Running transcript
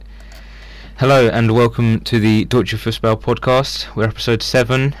Hello and welcome to the Deutsche Fußball podcast. We're episode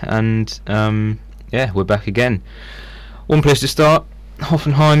 7 and we're back again. One place to start,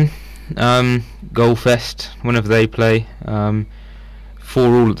 Hoffenheim, Goalfest, whenever they play. 4-4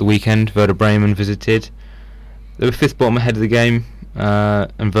 at the weekend, Werder Bremen visited. They were 5th bottom ahead of the game,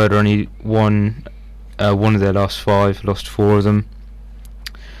 and Werder only won one of their last 5, lost 4 of them.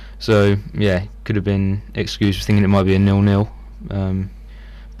 So, could have been excused for thinking it might be a 0-0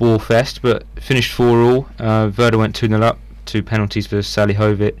 ball fest, but finished 4-4. Werder went 2-0 up, 2 penalties for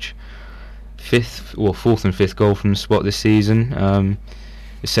Salihovic. 4th and 5th goal from the spot this season.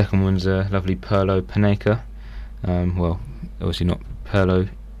 The second one's a lovely Pirlo Panenka. Obviously not Pirlo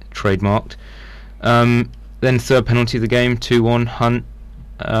trademarked. Then third penalty of the game, 2-1 Hunt.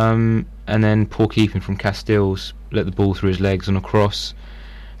 And then poor keeping from Castells, let the ball through his legs on a cross.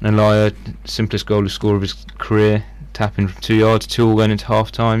 And Elia, simplest goal scorer of his career, tapping from 2 yards, 2-2 going into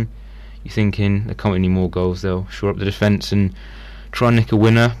half time. You're thinking there can't be any more goals, they'll shore up the defence and try and nick a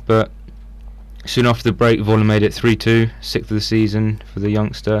winner, but soon after the break Voller made it 3-2, 6th of the season for the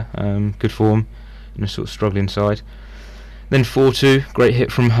youngster. Good form in a sort of struggling side. Then 4-2, great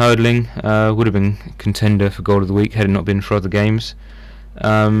hit from Herdling, would have been contender for goal of the week had it not been for other games.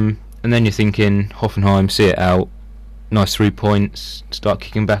 And then you're thinking Hoffenheim, see it out, nice 3 points, start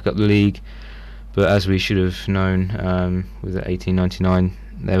kicking back up the league. But as we should have known with the 1899,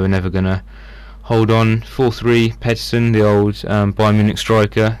 they were never going to hold on. 4-3, Pedersen, the old Bayern Munich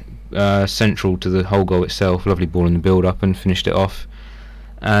striker, central to the whole goal itself. Lovely ball in the build-up and finished it off.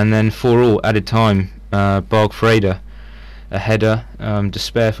 And then 4-4, added time, Barg Freda, a header,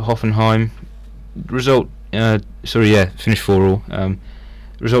 despair for Hoffenheim. Result, finished 4-4.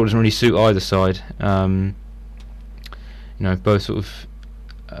 Result doesn't really suit either side. Both sort of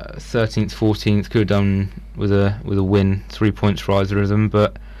 13th, 14th could have done with a win, 3 points for either of them,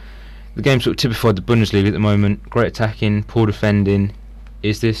 but the game sort of typified the Bundesliga at the moment. Great attacking, poor defending.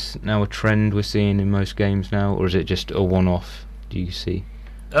 Is this now a trend we're seeing in most games now, or is it just a one-off, do you see?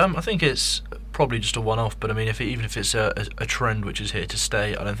 I think it's probably just a one-off, but I mean, even if it's a trend which is here to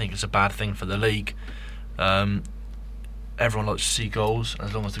stay, I don't think it's a bad thing for the league. Everyone likes to see goals,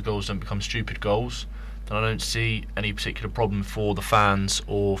 as long as the goals don't become stupid goals. And I don't see any particular problem for the fans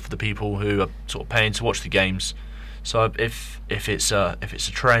or for the people who are sort of paying to watch the games. So if it's a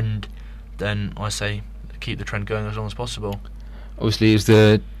trend, then I say keep the trend going as long as possible. Obviously, it was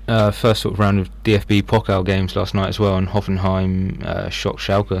the first sort of round of DFB Pokal games last night as well, and Hoffenheim shocked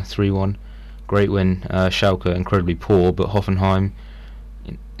Schalke 3-1. Great win. Schalke incredibly poor, but Hoffenheim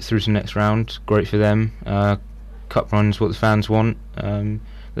through to the next round. Great for them. Cup run's what the fans want.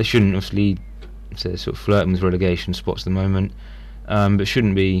 They shouldn't obviously. So they're sort of flirting with relegation spots at the moment, but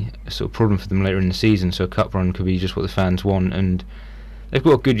shouldn't be a sort of problem for them later in the season. So a cup run could be just what the fans want, and they've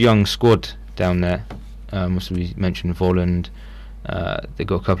got a good young squad down there. As we mentioned, Volland, they've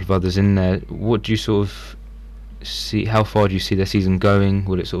got a couple of others in there. What do you sort of see? How far do you see their season going?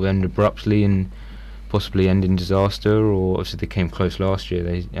 Will it sort of end abruptly and possibly end in disaster? Or obviously they came close last year;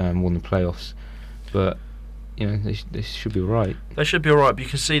 they won the playoffs, but. They should be alright. They should be alright, but you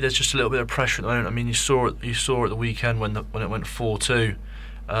can see there's just a little bit of pressure at the moment. I mean, you saw at the weekend when it went 4-2.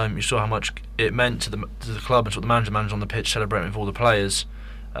 You saw how much it meant to the club and sort of the manager on the pitch celebrating with all the players.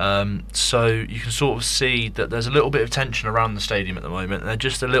 So you can sort of see that there's a little bit of tension around the stadium at the moment, and they're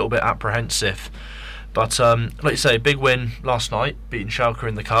just a little bit apprehensive. But like you say, big win last night, beating Schalke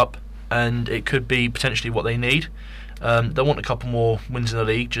in the cup, and it could be potentially what they need. They want a couple more wins in the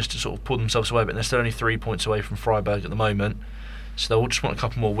league just to sort of pull themselves away, but they're still only 3 points away from Freiburg at the moment. So they'll just want a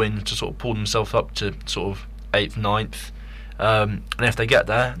couple more wins to sort of pull themselves up to sort of 8th, 9th. And if they get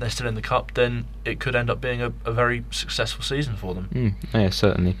there, they're still in the cup, then it could end up being a very successful season for them. Yeah,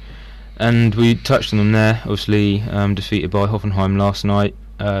 certainly. And we touched on them there, obviously defeated by Hoffenheim last night.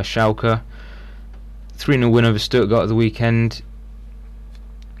 Schalke, 3-0 win over Stuttgart at the weekend.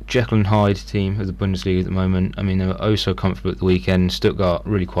 Jekyll and Hyde team of the Bundesliga at the moment. I mean, they were oh so comfortable at the weekend. Stuttgart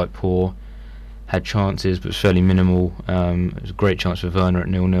really quite poor, had chances but fairly minimal. It was a great chance for Werner at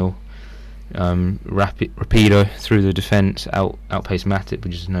 0-0. Rapido through the defence, outpaced Matip,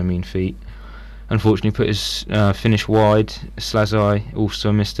 which is no mean feat. Unfortunately put his finish wide. Slazai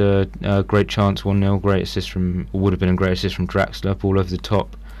also missed a great chance, 1-0. Would have been a great assist from Draxler, ball over the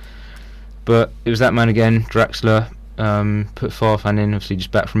top. But it was that man again, Draxler. Put Farfan in, obviously just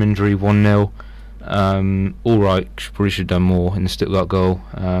back from injury, 1-0. Alright, probably should have done more in the Stuttgart goal.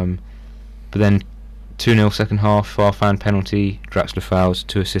 But then 2-0 second half, Farfan penalty, Draxler fouls,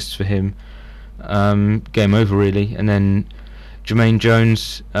 2 assists for him. Game over really, and then Jermaine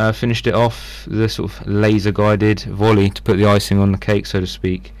Jones finished it off, the sort of laser guided volley to put the icing on the cake, so to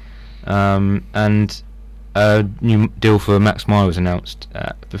speak. and a new deal for Max Meyer was announced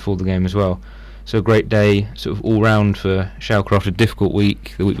before the game as well. So a great day, sort of all round for Schalke after a difficult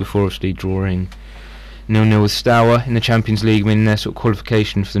week. The week before, obviously drawing 0-0 with Steaua in the Champions League. I mean, their sort of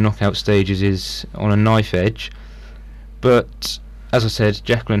qualification for the knockout stages is on a knife edge. But as I said,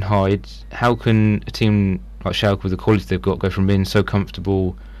 Jekyll and Hyde. How can a team like Schalke, with the quality they've got, go from being so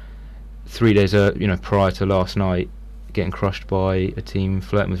comfortable 3 days, prior to last night, getting crushed by a team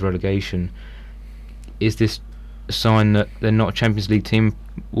flirting with relegation? Is this a sign that they're not a Champions League team,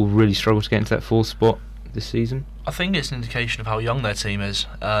 will really struggle to get into that fourth spot this season? I think it's an indication of how young their team is,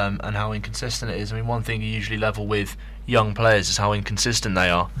 and how inconsistent it is. I mean, one thing you usually level with young players is how inconsistent they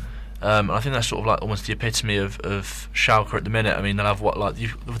are. I think that's sort of like almost the epitome of Schalke at the minute. I mean, they'll have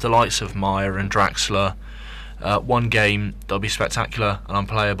with the likes of Meyer and Draxler. One game they'll be spectacular and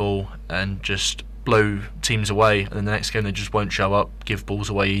unplayable and just blow teams away, and then the next game they just won't show up, give balls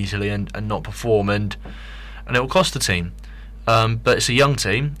away easily, and not perform, and it will cost the team. But it's a young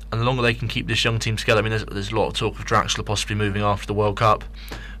team, and the longer they can keep this young team together, I mean, there's a lot of talk of Draxler possibly moving after the World Cup,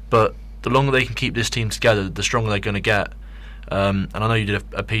 but the longer they can keep this team together, the stronger they're going to get. And I know you did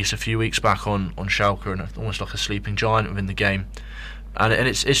a piece a few weeks back on Schalke, and almost like a sleeping giant within the game, and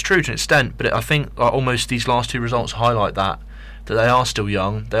it's true to an extent, but I think almost these last two results highlight that they are still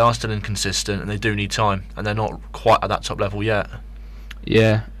young, they are still inconsistent, and they do need time, and they're not quite at that top level yet.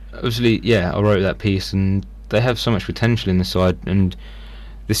 Yeah, obviously, I wrote that piece, and they have so much potential in the side, and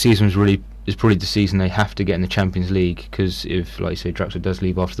this season is probably the season they have to get in the Champions League, because if, like you say, Draxler does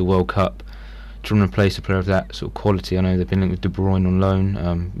leave after the World Cup, trying to replace a player of that sort of quality, I know they've been linked with De Bruyne on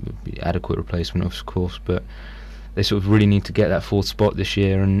loan, adequate replacement of course, but they sort of really need to get that fourth spot this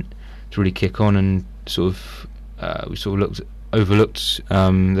year and to really kick on, and sort of we sort of overlooked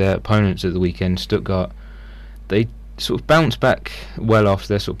their opponents at the weekend, Stuttgart. They sort of bounced back well after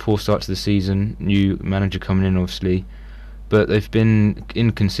their sort of poor start to the season, new manager coming in obviously, but they've been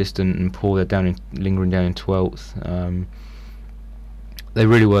inconsistent and poor. They're lingering down in 12th. They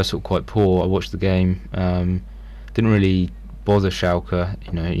really were sort of quite poor. I watched the game, didn't really bother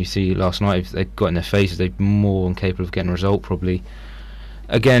Schalke. You see last night, if they got in their faces, they're more than capable of getting a result probably.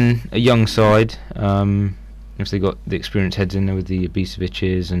 Again, a young side, if they got the experienced heads in there with the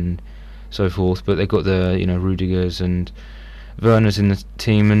Ibisevics and so forth, but they've got the Rudigers and Werner's in the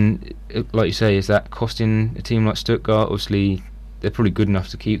team, and like you say, is that costing a team like Stuttgart? Obviously they're probably good enough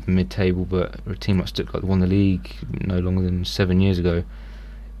to keep the mid-table, but a team like Stuttgart that won the league no longer than 7 years ago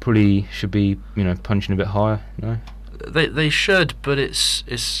probably should be punching a bit higher. No, they should, but it's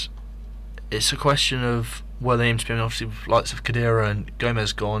a question of where they aim to be. I mean, obviously with likes of Khedira and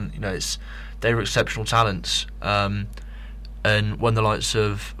Gomez gone, they were exceptional talents, and when the likes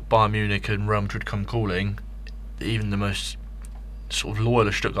of Bayern Munich and Real Madrid come calling, even the most sort of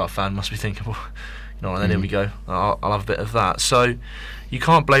loyalist Stuttgart fan must be thinking, well, and then here we go, I'll have a bit of that. So you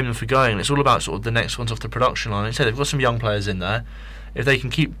can't blame them for going. It's all about sort of the next ones off the production line. Instead, they've got some young players in there. If they can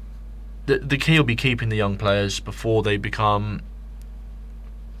keep the key will be keeping the young players before they become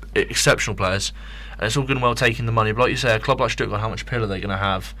exceptional players. And it's all good and well taking the money, but like you say, a club like Stuttgart, how much appeal are they going to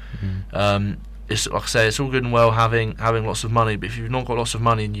have? It's like I say, it's all good and well having lots of money, but if you've not got lots of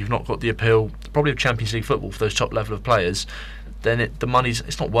money and you've not got the appeal, probably of Champions League football for those top level of players, then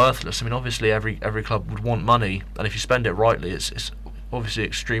it's not worthless. I mean, obviously every club would want money, and if you spend it rightly, it's obviously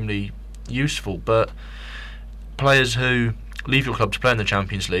extremely useful. But players who leave your club to play in the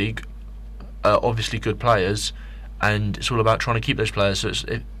Champions League are obviously good players, and it's all about trying to keep those players. So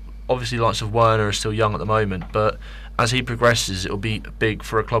obviously lots of Werner is still young at the moment, but as he progresses, it'll be big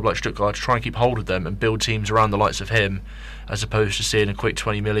for a club like Stuttgart to try and keep hold of them and build teams around the likes of him, as opposed to seeing a quick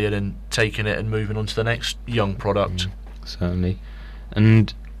 20 million and taking it and moving on to the next young product. Certainly.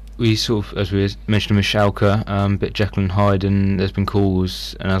 And we sort of, as we mentioned with Schalke, bit Jekyll and Hyde, and there's been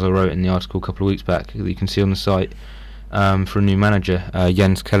calls, and as I wrote in the article a couple of weeks back, that you can see on the site, for a new manager.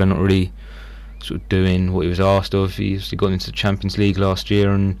 Jens Keller not really sort of doing what he was asked of. He obviously got into the Champions League last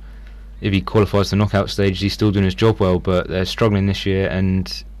year, and if he qualifies the knockout stage, he's still doing his job well, but they're struggling this year,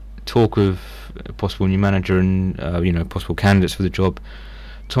 and talk of a possible new manager and possible candidates for the job.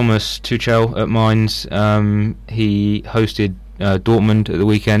 Thomas Tuchel at Mainz, he hosted Dortmund at the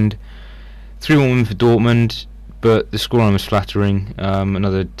weekend. 3-1 win for Dortmund, but the scoreline was flattering.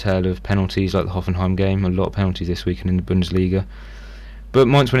 Another tale of penalties like the Hoffenheim game, a lot of penalties this weekend in the Bundesliga. But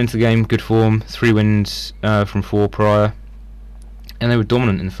Mainz went into the game, good form, 3 wins from 4 prior, and they were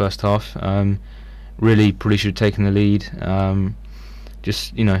dominant in the first half. Really probably should have taken the lead.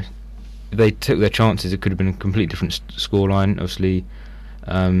 If they took their chances, it could have been a completely different scoreline. Obviously,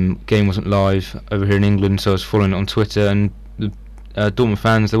 game wasn't live over here in England, so I was following it on Twitter, and the Dortmund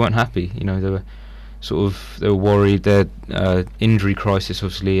fans, they weren't happy. They were they were worried. Their injury crisis,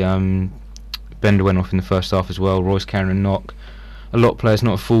 obviously. Bender went off in the first half as well. Royce, Karen and Knock. A lot of players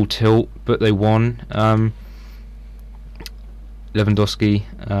not a full tilt, but they won. Lewandowski,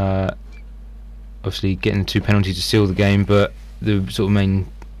 obviously getting the 2 penalties to seal the game, but the sort of main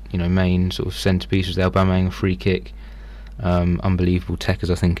sort of centrepiece was the Aubameyang free kick. Unbelievable tech,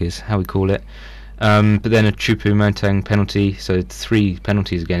 as I think is how we call it. But then a Choupo-Moting penalty, so 3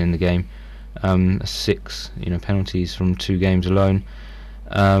 penalties again in the game. 6 penalties from 2 games alone.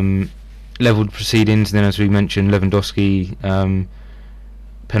 Levelled proceedings, then as we mentioned, Lewandowski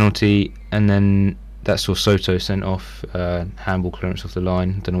penalty, and then that saw Soto sent off, handball clearance off the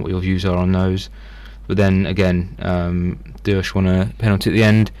line. Don't know what your views are on those. But then again, Dirsch won a penalty at the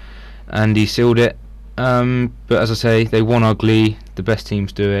end and he sealed it. But as I say, they won ugly. The best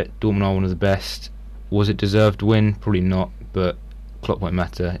teams do it. Dortmund are one of the best. Was it deserved win? Probably not, but Klopp won't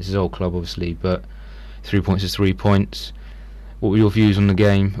matter. It's his old club, obviously, but 3 points is 3 points. What were your views on the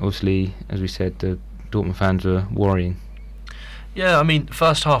game? Obviously, as we said, the Dortmund fans were worrying. Yeah, I mean,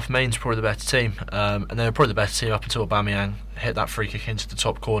 first half, Mainz probably the better team, and they were probably the better team up until Aubameyang hit that free kick into the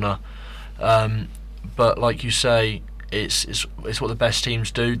top corner. But like you say, it's what the best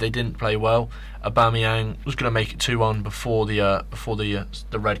teams do. They didn't play well. Aubameyang was going to make it 2-1 before the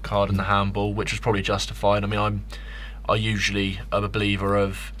red card and the handball, which was probably justified. I mean, I usually am a believer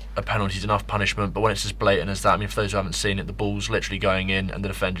of a penalty's enough punishment, but when it's as blatant as that, I mean, for those who haven't seen it, the ball's literally going in and the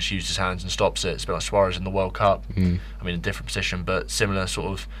defender just used his hands and stops it. It's a bit like Suarez in the World Cup. I mean, a different position, but similar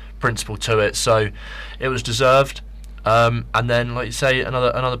sort of principle to it. So it was deserved. And then, like you say,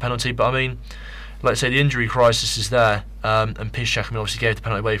 another penalty. But I mean, like I say, the injury crisis is there. And Piszczek, obviously gave the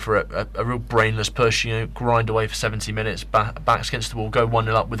penalty away for a real brainless push. Grind away for 70 minutes, backs against the wall, go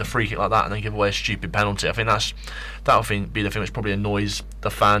 1-0 up with a free kick like that, and then give away a stupid penalty. I think that'll be the thing which probably annoys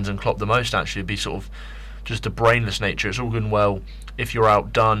the fans and Klopp the most. Actually, it'd be sort of just a brainless nature. It's all good and well if you're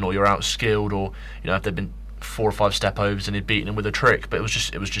outdone or you're outskilled, or if there'd been 4 or 5 step overs and he'd beaten him with a trick. But it was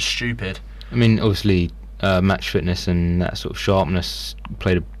just stupid. I mean, obviously, match fitness and that sort of sharpness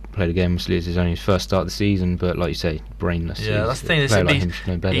played a game. Obviously, it's only his first start of the season, but like you say, brainless. Yeah, that's the thing.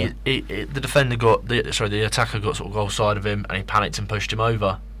 The defender the attacker got sort of goal side of him, and he panicked and pushed him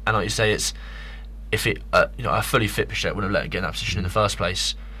over. And like you say, a fully fit Piszczek wouldn't have let it get in that position in the first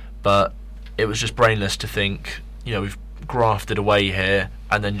place. But it was just brainless to think, we've grafted away here,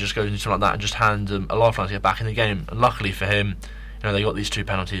 and then just go into something like that and just hand them a lifeline to get back in the game. And luckily for him, they got these 2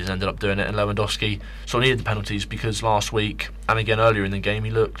 penalties and ended up doing it, and Lewandowski sort of needed the penalties because last week and again earlier in the game he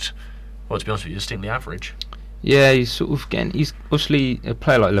looked, well, to be honest with you, distinctly average. Yeah, he's obviously a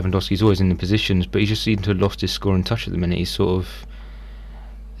player like Lewandowski. He's always in the positions, but he just seemed to have lost his scoring touch at the minute. He's sort of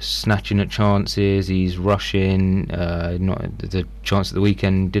snatching at chances, he's rushing. Not the chance at the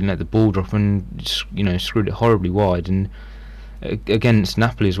weekend, didn't let the ball drop and screwed it horribly wide. And against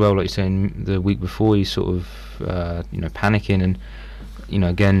Napoli as well, like you're saying, the week before he's sort of panicking, and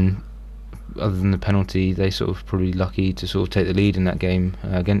again, other than the penalty, they sort of probably lucky to sort of take the lead in that game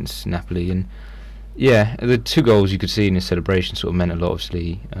against Napoli. And yeah, the 2 goals you could see in his celebration sort of meant a lot.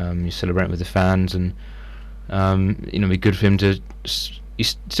 Obviously, he's celebrating with the fans, and it'd be good for him to.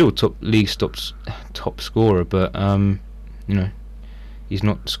 He's still top scorer, but he's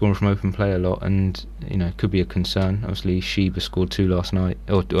not scoring from open play a lot, and could be a concern. Obviously, Sheba scored 2 last night,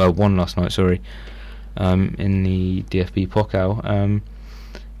 or 1 last night, sorry, in the DFB Pokal.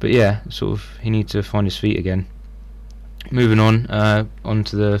 But yeah, sort of he needs to find his feet again. Moving on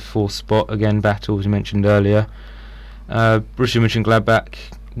to the 4th spot again, battle as you mentioned earlier. Borussia Mönchengladbach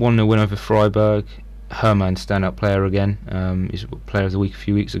 1-0 win over Freiburg. Hermann standout player again. He's player of the week a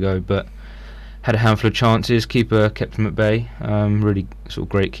few weeks ago, but had a handful of chances. Keeper kept him at bay. Really sort of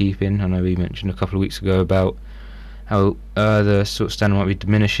great keeping. I know we mentioned a couple of weeks ago about how the sort of standard might be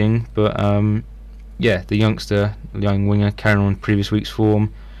diminishing, but the young winger carrying on previous week's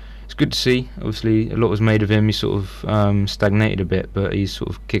form. It's good to see. Obviously, a lot was made of him. He sort of stagnated a bit, but he's sort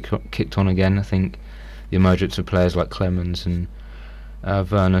of kicked on again. I think the emergence of players like Clemens and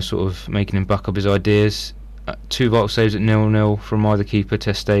Werner sort of making him buck up his ideas. 2 vital saves at 0-0 from either keeper.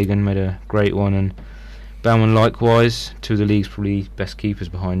 Ter Stegen made a great one, and Baumann likewise. 2 of the league's probably best keepers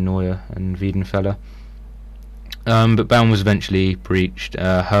behind Neuer and Wiedenfeller. But Baumann was eventually breached.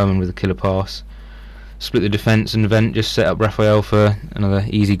 Hermann with a killer pass split the defence, and Wendt just set up Raphael for another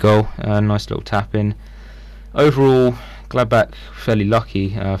easy goal. Nice little tap in. Overall, Gladbach fairly lucky.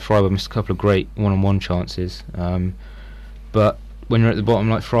 Freiburg missed a couple of great one-on-one chances, but when you're at the bottom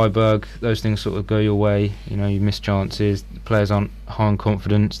like Freiburg, those things sort of go your way. You miss chances. The players aren't high on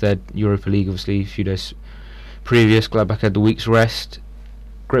confidence. They're Europa League, obviously, a few days previous. Gladbach had the week's rest.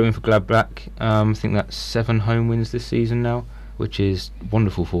 Great win for Gladbach. I think that's 7 home wins this season now, which is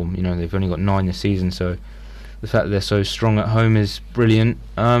wonderful for them. They've only got 9 this season, so the fact that they're so strong at home is brilliant.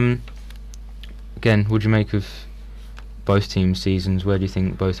 Again, what do you make of both teams' seasons? Where do you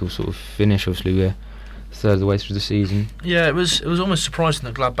think both will sort of finish? Obviously, we're a third of the way through the season. Yeah, it was almost surprising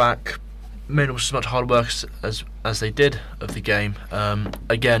that Gladbach made as much hard work as they did of the game.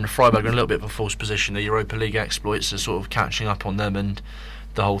 Again, Freiburg are in a little bit of a false position. The Europa League exploits are sort of catching up on them, and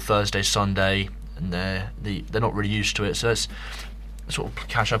the whole Thursday, Sunday, and they're not really used to it. So it's sort of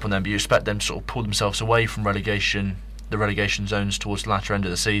catch up on them. But you expect them to sort of pull themselves away from the relegation zones towards the latter end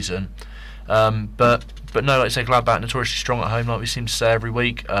of the season. But no, like I say, Gladbach notoriously strong at home, like we seem to say every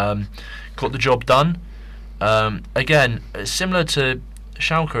week. Got the job done. Again, it's similar to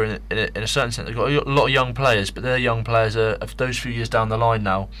Schalke in a certain sense. They've got a lot of young players, but their young players are of those few years down the line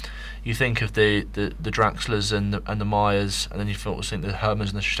now. You think of the Draxlers and the Meyers, and then you think the Hermans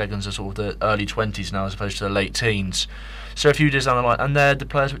and the Stegens are sort of the early 20s now as opposed to the late teens. So a few years down the line, and they're the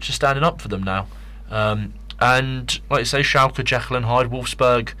players which are standing up for them now. And like you say, Schalke, Jekyll and Hyde,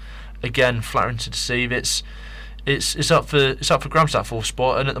 Wolfsburg, again flattering to deceive. It's up for grabs, that 4th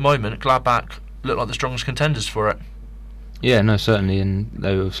spot, and at the moment Gladbach look like the strongest contenders for it. Yeah, no, certainly, and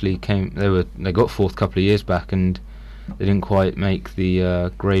they obviously they got 4th a couple of years back, and they didn't quite make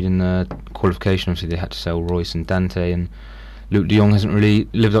the grade in the qualification. Obviously, they had to sell Royce and Dante, and Luke de Jong hasn't really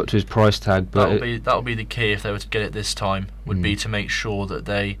lived up to his price tag. But that'll be the key if they were to get it this time. Would be to make sure that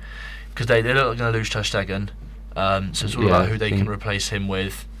because they look like going to lose Ter Stegen, so it's all about who they can replace him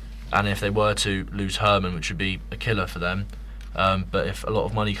with, and if they were to lose Herman, which would be a killer for them. But if a lot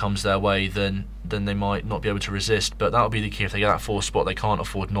of money comes their way, then they might not be able to resist. But that'll be the key. If they get that 4th spot, they can't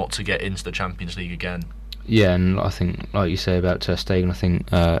afford not to get into the Champions League again. Yeah, and I think, like you say about Ter Stegen, I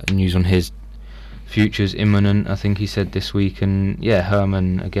think news on his future's imminent. I think he said this week, and yeah,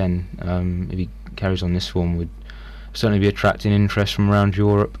 Herman again. If he carries on this form, would certainly be attracting interest from around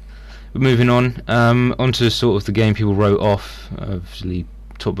Europe. But moving on, onto sort of the game people wrote off. Obviously,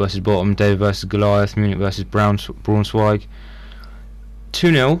 top versus bottom, David versus Goliath, Munich versus Braunschweig.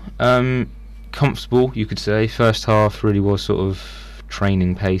 2-0, comfortable, you could say. First half really was sort of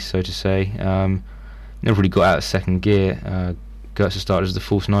training pace, so to say. Never really got out of second gear. Goetze started as the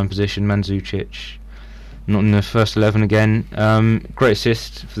false 9 position. Mandzukic not in the first 11 again. Great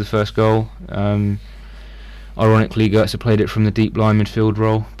assist for the first goal. Ironically, Goetze played it from the deep line midfield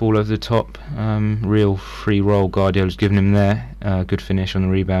role, ball over the top. Real free role Guardiola's given him there. Good finish on the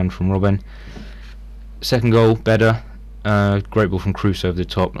rebound from Robben. Second goal, better. Great ball from Kroos over the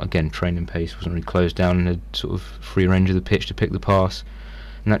top. Again, training pace, wasn't really closed down, and had sort of free range of the pitch to pick the pass.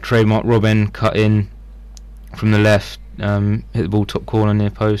 And that trademark Robben cut in from the left, hit the ball top corner near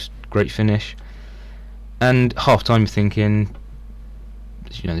post. Great finish. And half time, you're thinking,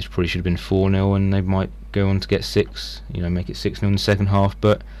 this probably should have been 4-0, and they might go on to get 6. Make it 6-0 in the second half,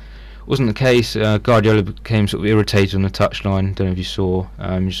 but wasn't the case. Guardiola became sort of irritated on the touchline. Don't know if you saw.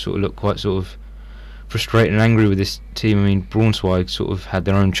 He sort of looked quite sort of frustrated and angry with this team. I mean, Braunschweig sort of had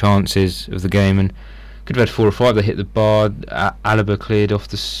their own chances of the game and could have had 4 or 5. They hit the bar. Alaba cleared off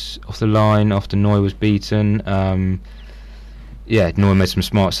the line after Neuer was beaten. Neuer made some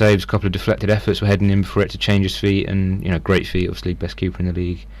smart saves. A couple of deflected efforts were heading in before it to change his feet, and great feet. Obviously, best keeper in the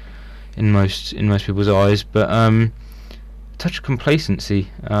league in most people's eyes. But touch of complacency.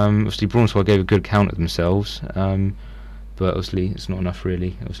 Obviously, Braunschweig gave a good count of themselves, but obviously it's not enough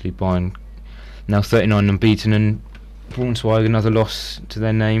really. Obviously, Bayern now 39 unbeaten, and Braunschweig another loss to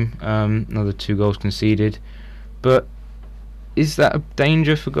their name, another 2 goals conceded. But is that a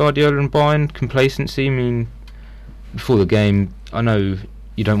danger for Guardiola and Bayern? Complacency? I mean, before the game, I know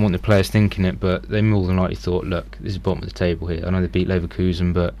you don't want the players thinking it, but they more than likely thought, look, this is bottom of the table here. I know they beat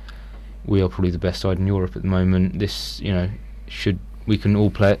Leverkusen, but we are probably the best side in Europe at the moment. This, we can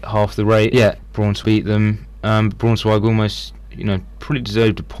all play at half the rate. Yeah, Braunschweig beat them. Braunschweig almost, probably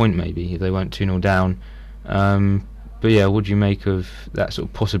deserved a point maybe if they weren't 2-0 down. But yeah, what do you make of that sort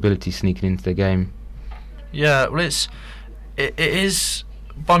of possibility sneaking into their game? Yeah, well, it is.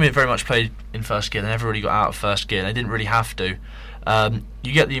 Bayern Munich very much played in first gear. They never really got out of first gear. They didn't really have to.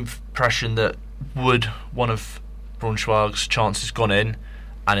 You get the impression that would one of Braunschweig's chances gone in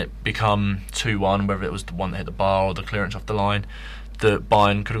and it become 2-1, whether it was the one that hit the bar or the clearance off the line, that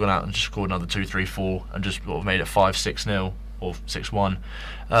Bayern could have gone out and just scored another 2-3-4 and just sort of made it 5-6-0 or 6-1.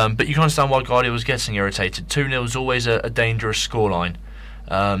 But you can understand why Guardiola was getting irritated. 2-0 is always a dangerous scoreline.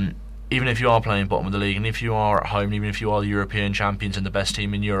 Even if you are playing bottom of the league, and if you are at home, even if you are the European champions and the best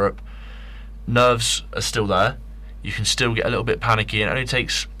team in Europe, nerves are still there. you can still get a little bit panicky, and it only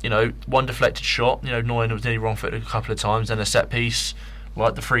takes one deflected shot. Neuer was nearly wrong-footed a couple of times, then a set piece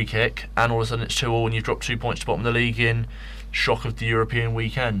like the free kick, and all of a sudden it's 2-2, and you've dropped 2 points to the bottom of the league in shock of the European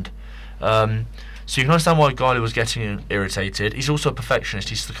weekend. So you can understand why Guile was getting irritated. He's also a perfectionist.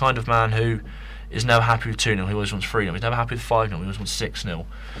 He's the kind of man who is never happy with 2-0. He always wants 3-0. He's never happy with 5-0. He always wants 6-0.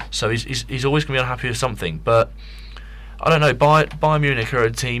 So he's always going to be unhappy with something. But I don't know. Bayern Munich are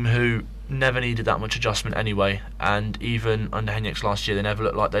a team who never needed that much adjustment anyway. And even under Henrichs last year, they never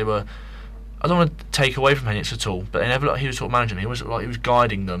looked like they were. I don't want to take away from Henrichs at all, but they never looked like he was sort of managing them. He always looked like he was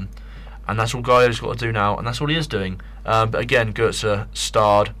guiding them. And that's all Guile's got to do now, and that's all he is doing. But again, Goetze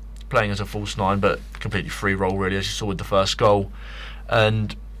starred, playing as a false nine, but completely free role really, as you saw with the first goal.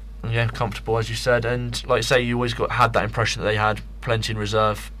 And yeah, comfortable as you said. And like you say, you always had that impression that they had plenty in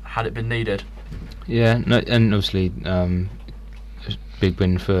reserve had it been needed. Yeah, no, and obviously a big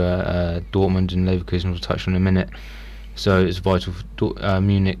win for Dortmund, and Leverkusen we'll touch on in a minute. So it's vital for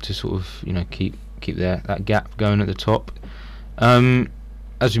Munich to sort of keep that gap going at the top.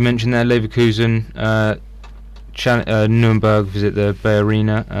 As we mentioned there, Leverkusen. Nuremberg visit the Bay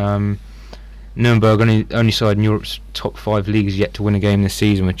Arena. Nuremberg, only side in Europe's top 5 leagues yet to win a game this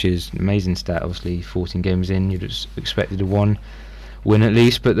season, which is an amazing stat. Obviously, 14 games in, you'd have expected a 1 win at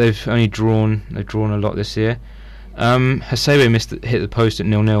least, but they've drawn a lot this year. Hasebe hit the post at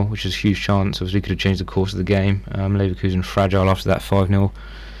 0-0, which is a huge chance. Obviously, could have changed the course of the game. Leverkusen fragile after that 5-0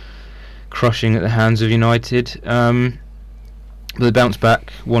 crushing at the hands of United. But they bounced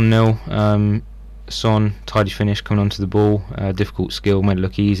back 1-0. Son, tidy finish coming onto the ball, difficult skill, made it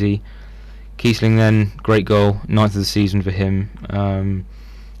look easy. Kiesling then, great goal, 9th of the season for him,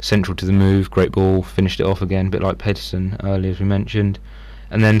 central to the move, great ball, finished it off again, a bit like Pedersen earlier as we mentioned.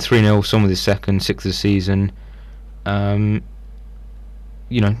 And then 3-0, Son with his second, 6th of the season,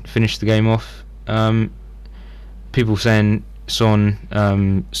 finished the game off. People saying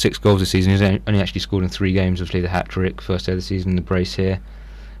Son, 6 goals this season, he's only actually scored in 3 games, obviously the hat-trick, first day of the season, the brace here.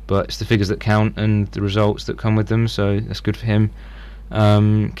 But it's the figures that count and the results that come with them, so that's good for him.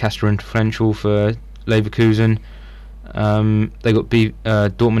 Castor and differential for Leverkusen. They got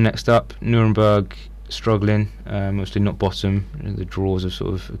Dortmund next up. Nuremberg struggling, obviously not bottom. The draws have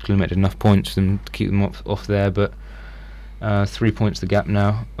sort of accumulated enough points for them to keep them off there, but 3 points the gap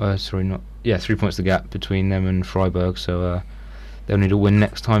now. 3 points the gap between them and Freiburg, so they'll need a win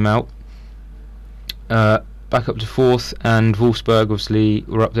next time out. Back up to 4th, and Wolfsburg obviously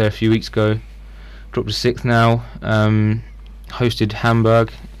were up there a few weeks ago, dropped to 6th now. Hosted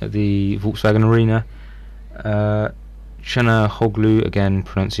Hamburg at the Volkswagen Arena. Chanahoglu, again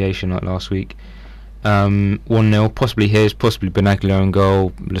pronunciation like last week. 1-0, possibly his, possibly Benaglio in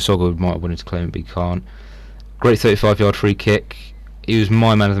goal. Lasogga might have wanted to claim it, but he can't. Great 35-yard free kick. He was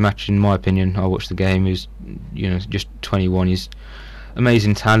my man of the match in my opinion. I watched the game. He was, just 21. He's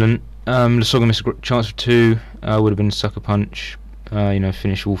amazing talent. Lasogga missed a chance for 2. Would have been a sucker punch.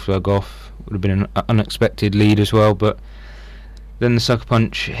 Finish Wolfsburg off. Would have been an unexpected lead as well, but then the sucker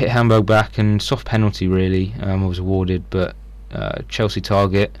punch hit Hamburg back, and soft penalty really was awarded, but Chelsea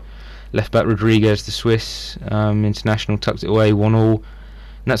target. Left back Rodriguez, the Swiss international, tucked it away, 1-1.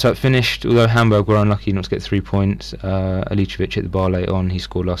 And that's how it finished, although Hamburg were unlucky not to get 3 points. Alicevic hit the bar late on. He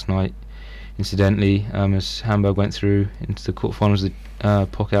scored last night, incidentally, as Hamburg went through into the quarterfinals of the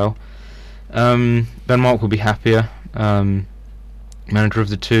Pokal. Denmark will be happier. Manager of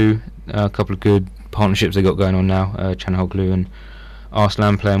the 2, a couple of good partnerships they got going on now. Chanahoglu and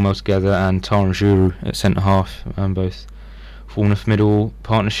Arslan playing well together, and Taran Juru at centre half, both forming a middle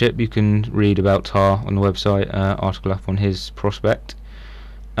partnership. You can read about Tar on the website, article up on his prospect.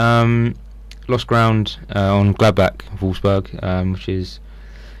 Lost ground on Gladbach, Wolfsburg, which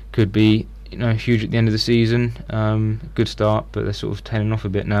could be huge at the end of the season. Good start, but they're sort of tailing off a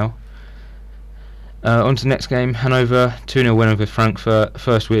bit now. On to the next game, Hanover, 2-0 win over Frankfurt.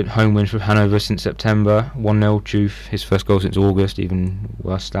 First home win for Hanover since September. 1-0, Juve, his first goal since August, even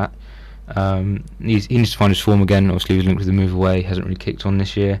worse stat. He needs to find his form again. Obviously he was linked with the move away, hasn't really kicked on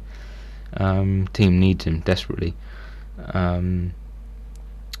this year. Team needs him desperately.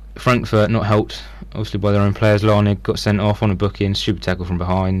 Frankfurt not helped obviously by their own players. Larnig got sent off on a booking, stupid tackle from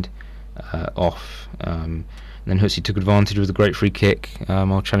behind, off. Then Hutsi took advantage with a great free kick.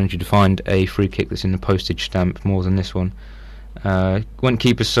 I'll challenge you to find a free kick that's in the postage stamp more than this one. Went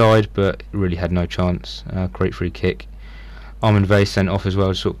keeper's side, but really had no chance. Great free kick. Armin Vey sent off as well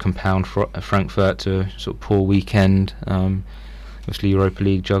to sort of compound Frankfurt to a sort of poor weekend. Obviously Europa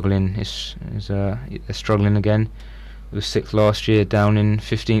League juggling they're struggling again. It was 6th last year, down in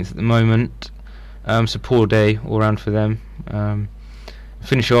 15th at the moment. So poor day all round for them.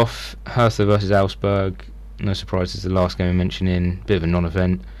 Finish off Hertha versus Augsburg. no surprises. The last game I mentioned in, bit of a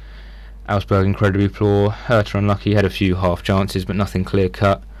non-event. Augsburg incredibly poor. Hertha unlucky, had a few half chances, but nothing clear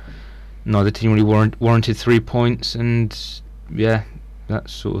cut. Neither team really warranted 3 points, and yeah,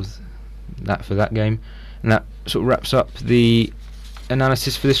 that's sort of that for that game. And that sort of wraps up the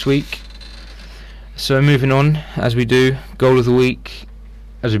analysis for this week. So moving on, as we do, goal of the week,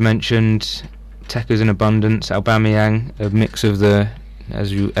 as we mentioned, Tekka's in abundance. Aubameyang, a mix of the,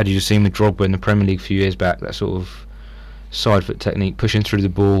 as you just seen with Drogba in the Premier League a few years back, that sort of side foot technique, pushing through the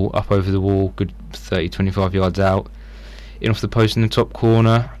ball, up over the wall, good 30-25 yards out, in off the post in the top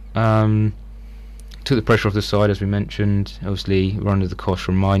corner. Took the pressure off the side, as we mentioned. Obviously, we're under the cosh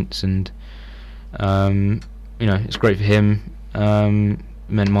from Mainz, and it's great for him.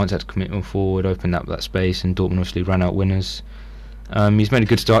 Meant Mainz had to commit more forward, opened up that space, and Dortmund obviously ran out winners. He's made a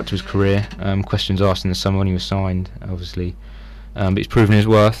good start to his career. Questions asked in the summer when he was signed, obviously, but he's proven his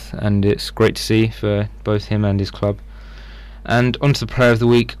worth, and it's great to see for both him and his club. And onto the player of the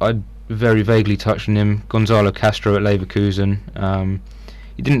week, I very vaguely touched on him, Gonzalo Castro at Leverkusen.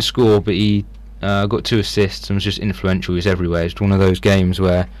 He didn't score, but he got 2 assists and was just influential. He was everywhere. It's one of those games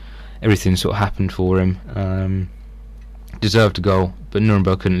where everything sort of happened for him. Deserved a goal, but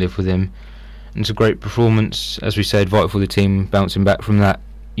Nuremberg couldn't live with him. And it's a great performance, as we said, vital for the team, bouncing back from that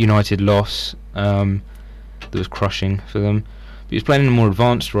United loss that was crushing for them. But he was playing in a more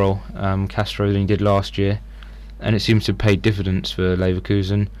advanced role, Castro, than he did last year, and it seems to have paid dividends for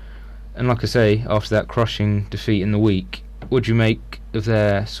Leverkusen. And like I say, after that crushing defeat in the week, what do you make of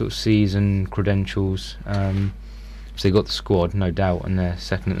their sort of season credentials? So they got the squad, no doubt, and they're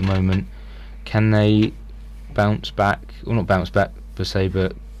second at the moment. Can they bounce back, or not bounce back per se,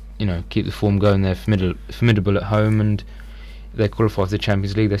 but keep the form going? They're formidable at home, and if they qualify for the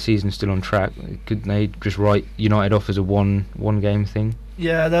Champions League, their season's still on track. Could they just write United off as a one game thing?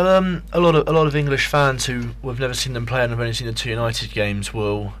 Yeah, a lot of English fans who have never seen them play and have only seen the 2 United games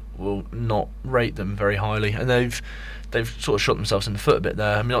will not rate them very highly, and they've sort of shot themselves in the foot a bit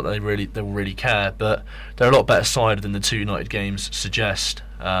there. I mean, not that they really care, but they're a lot better side than the 2 United games suggest.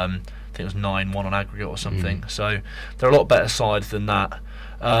 I think it was 9-1 on aggregate or something. So they're a lot better side than that.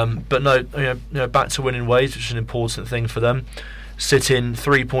 But no, back to winning ways, which is an important thing for them. Sitting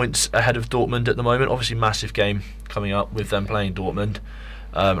 3 points ahead of Dortmund at the moment. Obviously, massive game coming up with them playing Dortmund.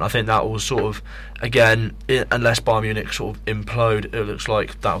 I think that will sort of, again, unless Bayern Munich sort of implode, it looks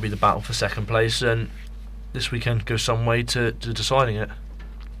like that will be the battle for second place, and this weekend goes some way to deciding it.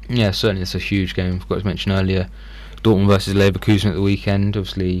 Yeah, certainly it's a huge game. I forgot to mention earlier, Dortmund versus Leverkusen at the weekend.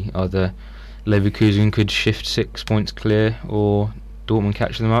 Obviously, either Leverkusen could shift 6 points clear, or Dortmund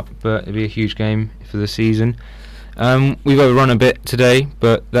catch them up, but it'd be a huge game for the season. We've overrun a bit today,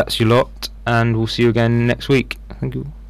 but that's your lot, and we'll see you again next week. Thank you.